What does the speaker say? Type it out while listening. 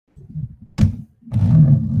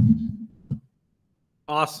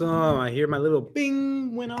Awesome. I hear my little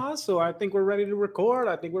bing went off. So I think we're ready to record.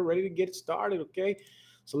 I think we're ready to get started. Okay.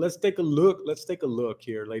 So let's take a look. Let's take a look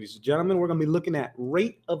here, ladies and gentlemen. We're going to be looking at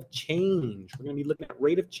rate of change. We're going to be looking at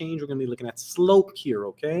rate of change. We're going to be looking at slope here.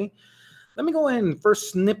 Okay. Let me go ahead and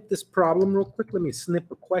first snip this problem real quick. Let me snip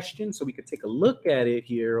a question so we could take a look at it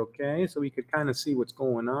here. Okay. So we could kind of see what's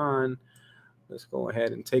going on. Let's go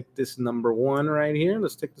ahead and take this number one right here.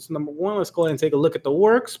 Let's take this number one. Let's go ahead and take a look at the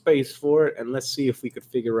workspace for it. And let's see if we could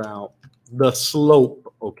figure out the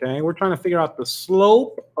slope. Okay. We're trying to figure out the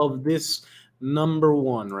slope of this number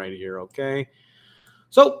one right here. Okay.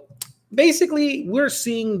 So basically, we're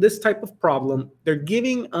seeing this type of problem. They're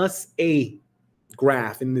giving us a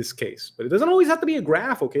graph in this case, but it doesn't always have to be a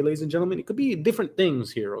graph. Okay, ladies and gentlemen, it could be different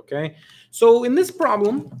things here. Okay. So in this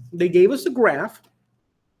problem, they gave us a graph.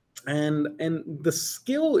 And the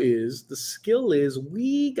skill is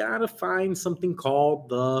we gotta find something called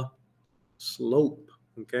the slope.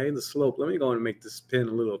 Okay, the slope. Let me go and make this pen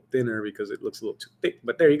a little thinner because it looks a little too thick.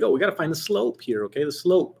 But there you go. We gotta find the slope here. Okay, the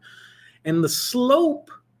slope. And the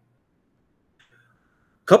slope,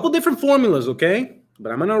 a couple different formulas. Okay,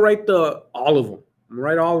 but I'm gonna write all of them. I'm gonna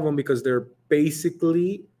write all of them because they're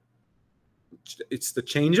basically it's the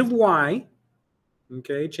change of y.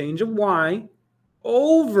 Okay, change of y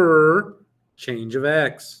over change of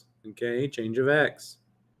x. Okay, change of x.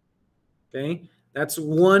 Okay, that's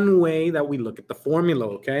one way that we look at the formula.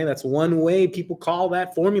 Okay, that's one way people call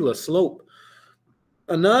that formula slope.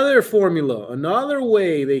 Another formula, another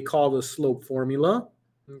way they call the slope formula.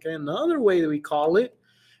 Okay, another way that we call it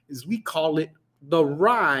is we call it the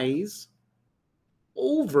rise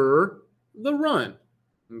over the run.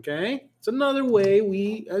 Okay, it's another way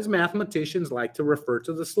we as mathematicians like to refer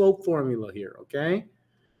to the slope formula here. Okay,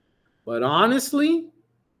 but honestly,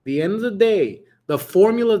 at the end of the day, the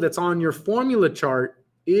formula that's on your formula chart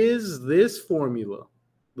is this formula.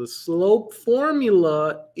 The slope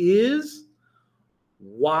formula is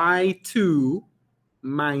y2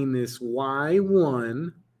 minus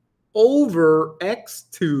y1 over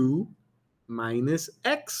x2 minus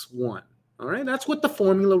x1. All right, that's what the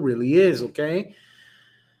formula really is. Okay.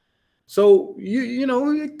 So you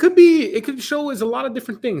know it could show as a lot of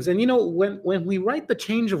different things. And you know when we write the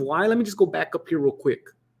change of y, let me just go back up here real quick.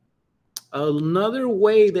 Another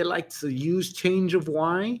way they like to use change of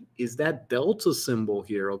y is that delta symbol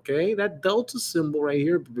here. Okay, that delta symbol right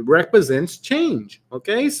here represents change.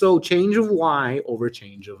 Okay, so change of y over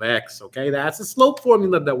change of x. Okay, that's the slope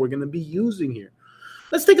formula that we're going to be using here.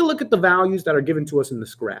 Let's take a look at the values that are given to us in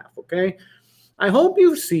this graph. Okay. I hope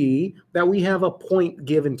you see that we have a point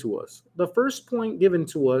given to us. The first point given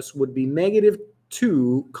to us would be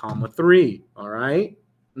 -2, 3. All right.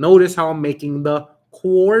 Notice how I'm making the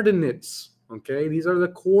coordinates. Okay. These are the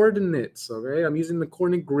coordinates. Okay. I'm using the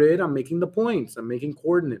coordinate grid. I'm making the points. I'm making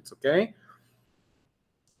coordinates. Okay.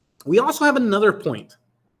 We also have another point.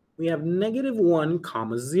 We have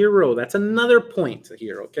 -1, 0. That's another point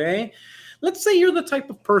here. Okay. Let's say you're the type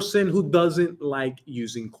of person who doesn't like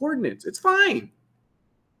using coordinates. It's fine.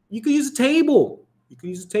 You could use a table. You could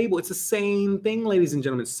use a table. It's the same thing, ladies and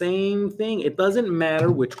gentlemen. Same thing. It doesn't matter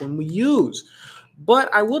which one we use.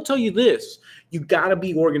 But I will tell you this. You got to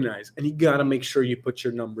be organized, and you got to make sure you put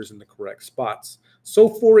your numbers in the correct spots. So,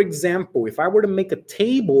 for example, if I were to make a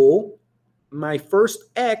table, my first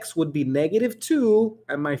x would be -2,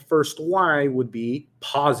 and my first y would be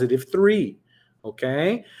 +3.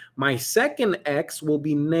 Okay, my second x will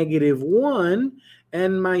be -1,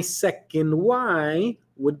 and my second y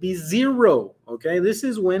would be 0. Okay, this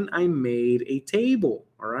is when I made a table.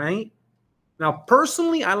 All right. Now,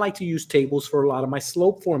 personally, I like to use tables for a lot of my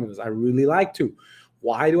slope formulas. I really like to.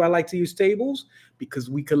 Why do I like to use tables? Because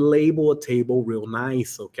we can label a table real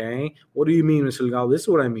nice. Okay, what do you mean, Mr. Legal? This is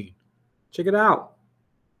what I mean. Check it out.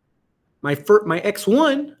 My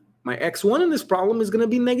x1 in this problem is going to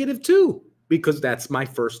be -2. Because that's my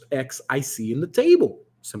first x I see in the table.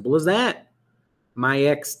 Simple as that. My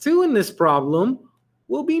x2 in this problem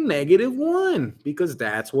will be -1 because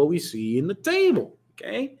that's what we see in the table.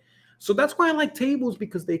 Okay, so that's why I like tables,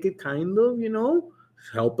 because they could kind of,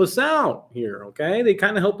 help us out here. Okay, they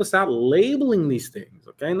kind of help us out labeling these things.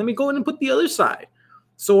 Okay, let me go ahead and put the other side.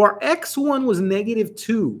 So our x1 was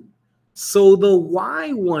 -2. So the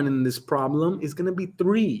y1 in this problem is going to be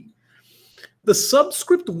 3. The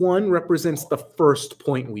subscript 1 represents the first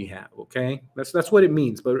point we have, okay? That's what it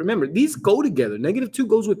means. But remember, these go together. -2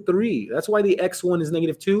 goes with 3. That's why the x1 is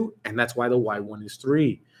 -2, and that's why the y1 is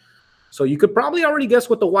 3. So you could probably already guess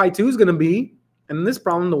what the y2 is going to be. And in this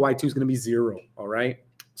problem, the y2 is going to be 0, all right?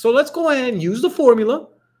 So let's go ahead and use the formula.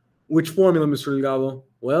 Which formula, Mr. Delgado?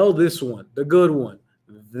 Well, this one, the good one.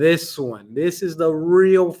 This one. This is the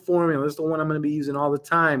real formula. This is the one I'm going to be using all the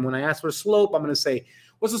time. When I ask for slope, I'm going to say,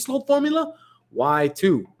 what's the slope formula?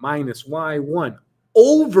 Y2 minus Y1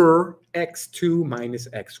 over X2 minus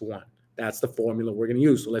X1. That's the formula we're going to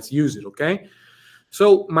use. So let's use it, okay?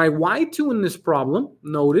 So my Y2 in this problem,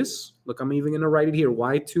 notice, look, I'm even going to write it here,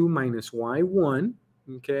 Y2 minus Y1,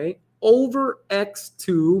 okay, over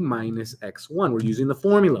X2 minus X1. We're using the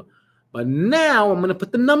formula. But now I'm going to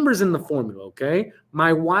put the numbers in the formula, okay?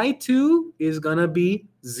 My Y2 is going to be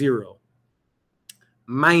 0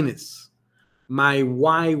 minus my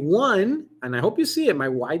Y1, and I hope you see it, my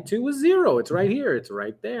Y2 is 0. It's right here. It's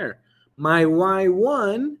right there. My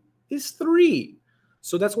Y1 is 3.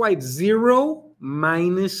 So that's why it's 0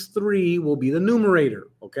 minus 3 will be the numerator,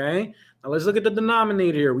 okay? Now let's look at the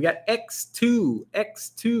denominator here. We got x2,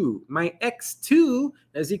 x2. My x2,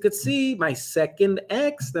 as you could see, my second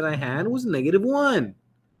x that I had was -1.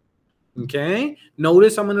 Okay?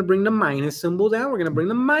 Notice I'm going to bring the minus symbol down. We're going to bring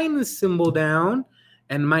the minus symbol down.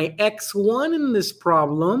 And my x1 in this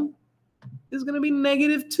problem is going to be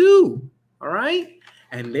 -2. All right?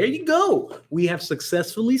 And there you go. We have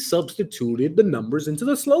successfully substituted the numbers into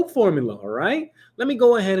the slope formula, all right? Let me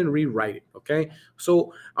go ahead and rewrite it, okay?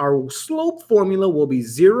 So our slope formula will be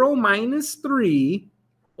 0 minus 3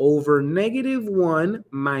 over -1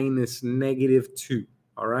 minus -2,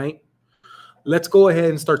 all right? Let's go ahead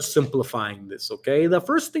and start simplifying this, okay? The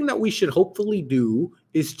first thing that we should hopefully do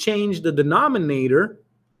is change the denominator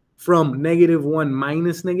from -1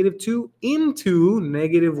 minus -2 into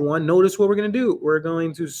 -1. Notice what we're going to do. We're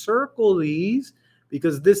going to circle these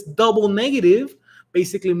because this double negative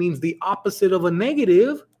basically means the opposite of a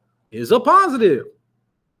negative is a positive.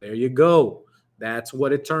 There you go. That's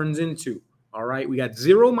what it turns into. All right, we got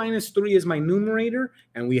 0 minus 3 as my numerator,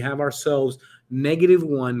 and we have ourselves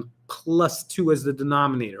 -1 plus 2 as the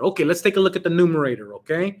denominator. Okay, let's take a look at the numerator,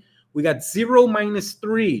 okay? We got 0 minus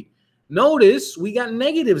 3. Notice we got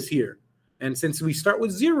negatives here. And since we start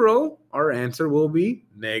with 0, our answer will be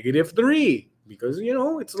 -3. Because, you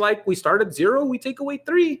know, it's like we start at 0, we take away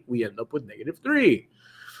 3, we end up with -3.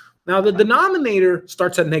 Now, the denominator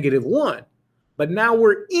starts at -1, but now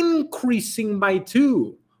we're increasing by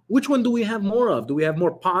 2. Which one do we have more of? Do we have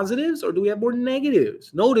more positives or do we have more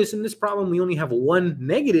negatives? Notice in this problem, we only have 1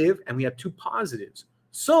 negative and we have 2 positives.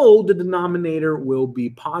 So the denominator will be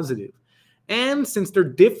positive. And since they're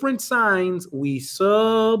different signs, we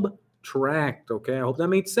subtract, okay? I hope that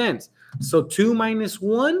made sense. So 2 minus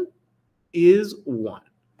 1 is 1.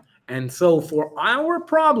 And so for our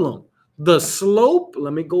problem, the slope,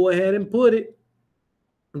 let me go ahead and put it.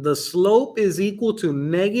 The slope is equal to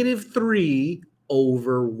 -3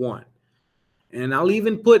 over 1. And I'll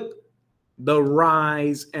even put the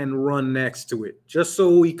rise and run next to it, just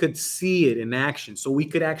so we could see it in action, so we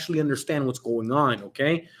could actually understand what's going on,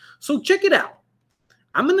 okay? So check it out.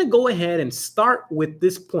 I'm going to go ahead and start with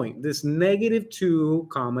this point, this -2,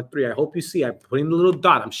 3. I hope you see I put in a little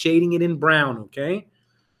dot. I'm shading it in brown, okay?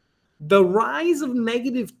 The rise of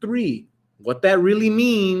 -3, what that really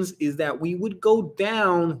means is that we would go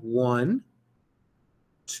down 1,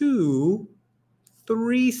 2,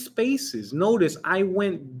 3 spaces. Notice I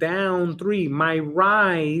went down 3. My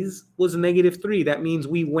rise was -3. That means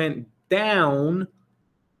we went down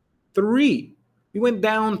 3. We went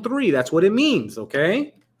down 3. That's what it means,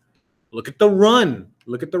 okay? Look at the run.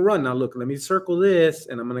 Look at the run. Now, look, let me circle this,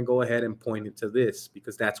 and I'm going to go ahead and point it to this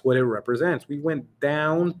because that's what it represents. We went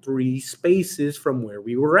down 3 spaces from where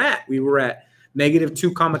we were at. We were at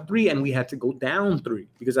 -2, 3, and we had to go down 3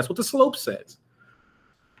 because that's what the slope says.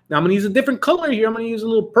 Now, I'm going to use a different color here. I'm going to use a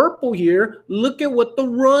little purple here. Look at what the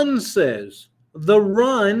run says. The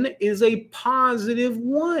run is a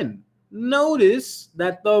 +1. Notice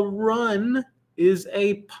that the run is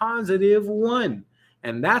a +1.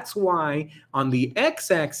 And that's why on the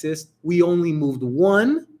x-axis, we only moved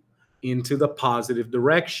 1 into the positive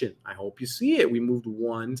direction. I hope you see it. We moved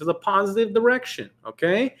 1 to the positive direction,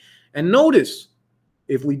 okay? And notice,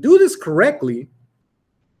 if we do this correctly,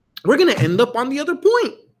 we're going to end up on the other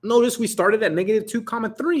point. Notice we started at -2,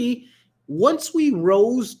 3. Once we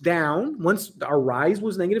rose down, once our rise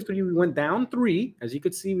was -3, we went down 3. As you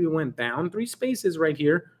could see, we went down 3 spaces right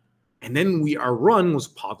here. And then our run was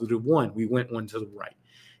 +1. We went 1 to the right.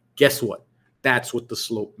 Guess what? That's what the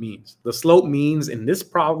slope means. The slope means in this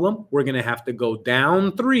problem, we're going to have to go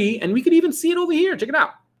down 3. And we could even see it over here. Check it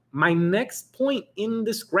out. My next point in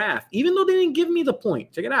this graph, even though they didn't give me the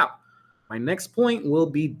point, check it out. My next point will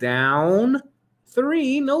be down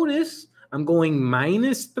 3. Notice I'm going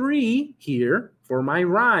 -3 here for my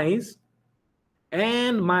rise.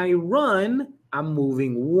 And my run, I'm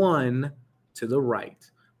moving 1 to the right.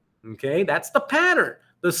 Okay, that's the pattern.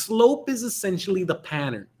 The slope is essentially the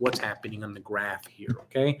pattern, what's happening on the graph here,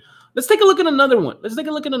 okay? Let's take a look at another one. Let's take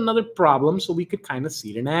a look at another problem so we could kind of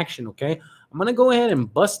see it in action, okay? I'm going to go ahead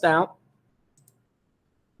and bust out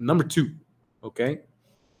number 2, okay?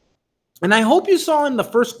 And I hope you saw in the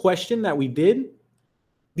first question that we did,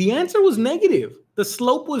 the answer was negative. The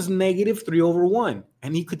slope was negative 3 over 1.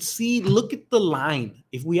 And you could see, look at the line.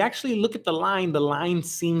 If we actually look at the line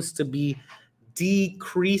seems to be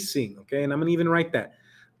decreasing, okay? And I'm going to even write that.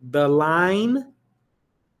 The line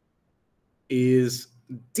is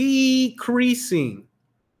decreasing.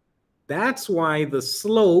 That's why the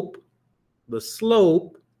slope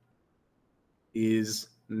is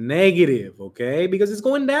negative, okay? Because it's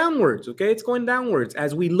going downwards, okay? It's going downwards.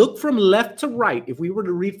 As we look from left to right, if we were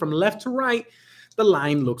to read from left to right, the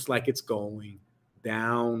line looks like it's going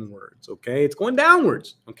downwards, okay? It's going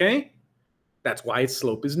downwards, okay? That's why its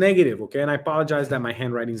slope is negative, okay? And I apologize that my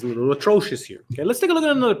handwriting is a little atrocious here, okay? Let's take a look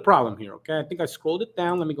at another problem here, okay? I think I scrolled it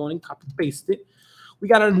down. Let me go in and copy paste it. We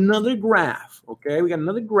got another graph, okay? We got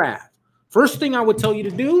another graph. First thing I would tell you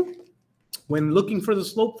to do when looking for the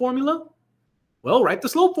slope formula, well, write the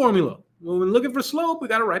slope formula. When we're looking for slope, we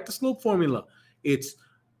got to write the slope formula. It's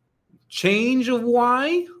change of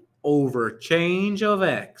y over change of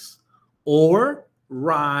x, or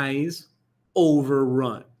rise over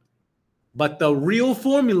run. But the real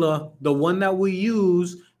formula, the one that we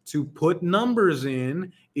use to put numbers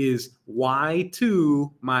in, is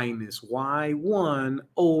y2 minus y1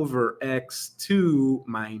 over x2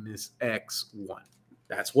 minus x1.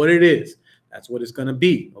 That's what it is. That's what it's going to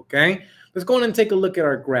be, okay? Let's go on and take a look at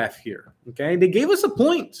our graph here, okay? They gave us a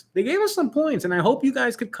point. They gave us some points, and I hope you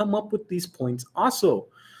guys could come up with these points also.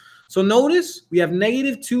 So notice we have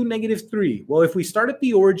 -2, -3. Well, if we start at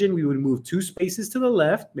the origin, we would move 2 spaces to the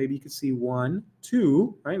left. Maybe you could see 1,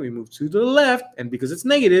 2, right? We move 2 to the left, and because it's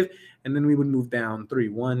negative, and then we would move down 3,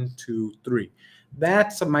 1, 2, 3.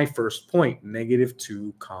 That's my first point,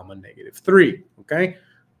 -2, -3, okay?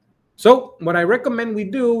 So what I recommend we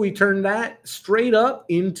do, we turn that straight up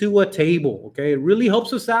into a table, okay? It really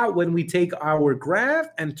helps us out when we take our graph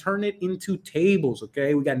and turn it into tables,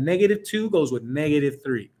 okay? We got -2 goes with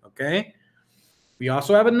 -3, okay? We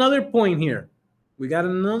also have another point here. We got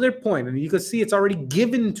another point, and you can see it's already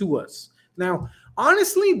given to us. Now,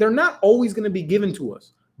 honestly, they're not always going to be given to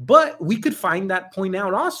us, but we could find that point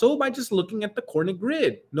out also by just looking at the coordinate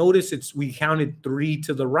grid. Notice we counted 3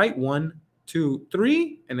 to the right, 1, 2,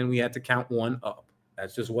 3, and then we had to count 1 up.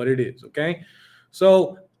 That's just what it is, okay?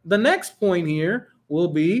 So the next point here will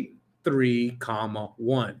be 3,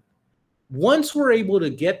 1. Once we're able to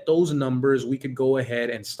get those numbers, we could go ahead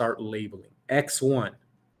and start labeling x1,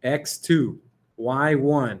 x2,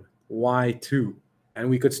 y1, y2, and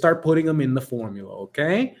we could start putting them in the formula,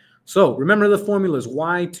 okay? So remember the formula is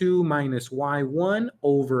y2 minus y1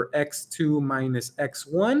 over x2 minus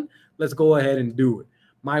x1. Let's go ahead and do it.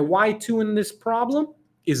 My y2 in this problem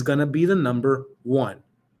is going to be the number 1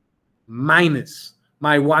 minus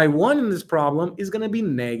my y1 in this problem is going to be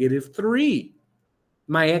 -3.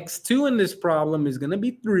 My x2 in this problem is going to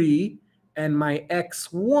be 3, and my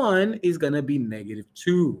x1 is going to be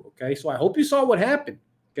 -2, okay? So I hope you saw what happened,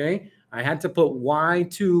 okay? I had to put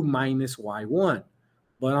y2 minus y1.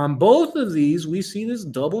 But on both of these, we see this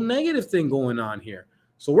double negative thing going on here.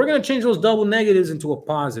 So we're going to change those double negatives into a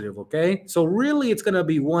positive, okay? So really, it's going to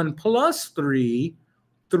be 1 plus 3,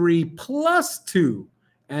 3 plus 2.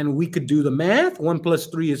 And we could do the math. 1 plus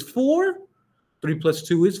 3 is 4. 3 plus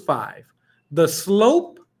 2 is 5. The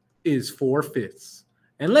slope is 4/5.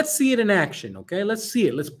 And let's see it in action, okay? Let's see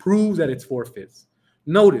it. Let's prove that it's 4/5.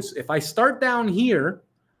 Notice, if I start down here,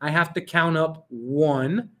 I have to count up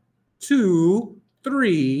 1, 2,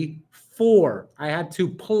 3, 4. I had to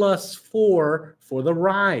plus 4 for the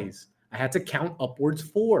rise. I had to count upwards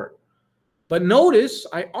 4. But notice,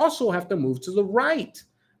 I also have to move to the right.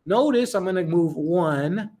 Notice I'm going to move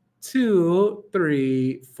 1, 2,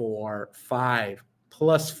 3, 4, 5.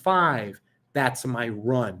 Plus 5. That's my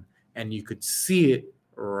run. And you could see it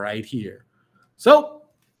right here. So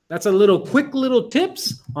that's a quick little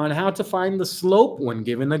tips on how to find the slope when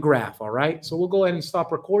given a graph, all right? So we'll go ahead and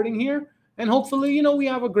stop recording here. And hopefully, we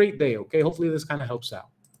have a great day, okay? Hopefully this kind of helps out,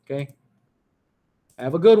 okay?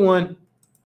 Have a good one.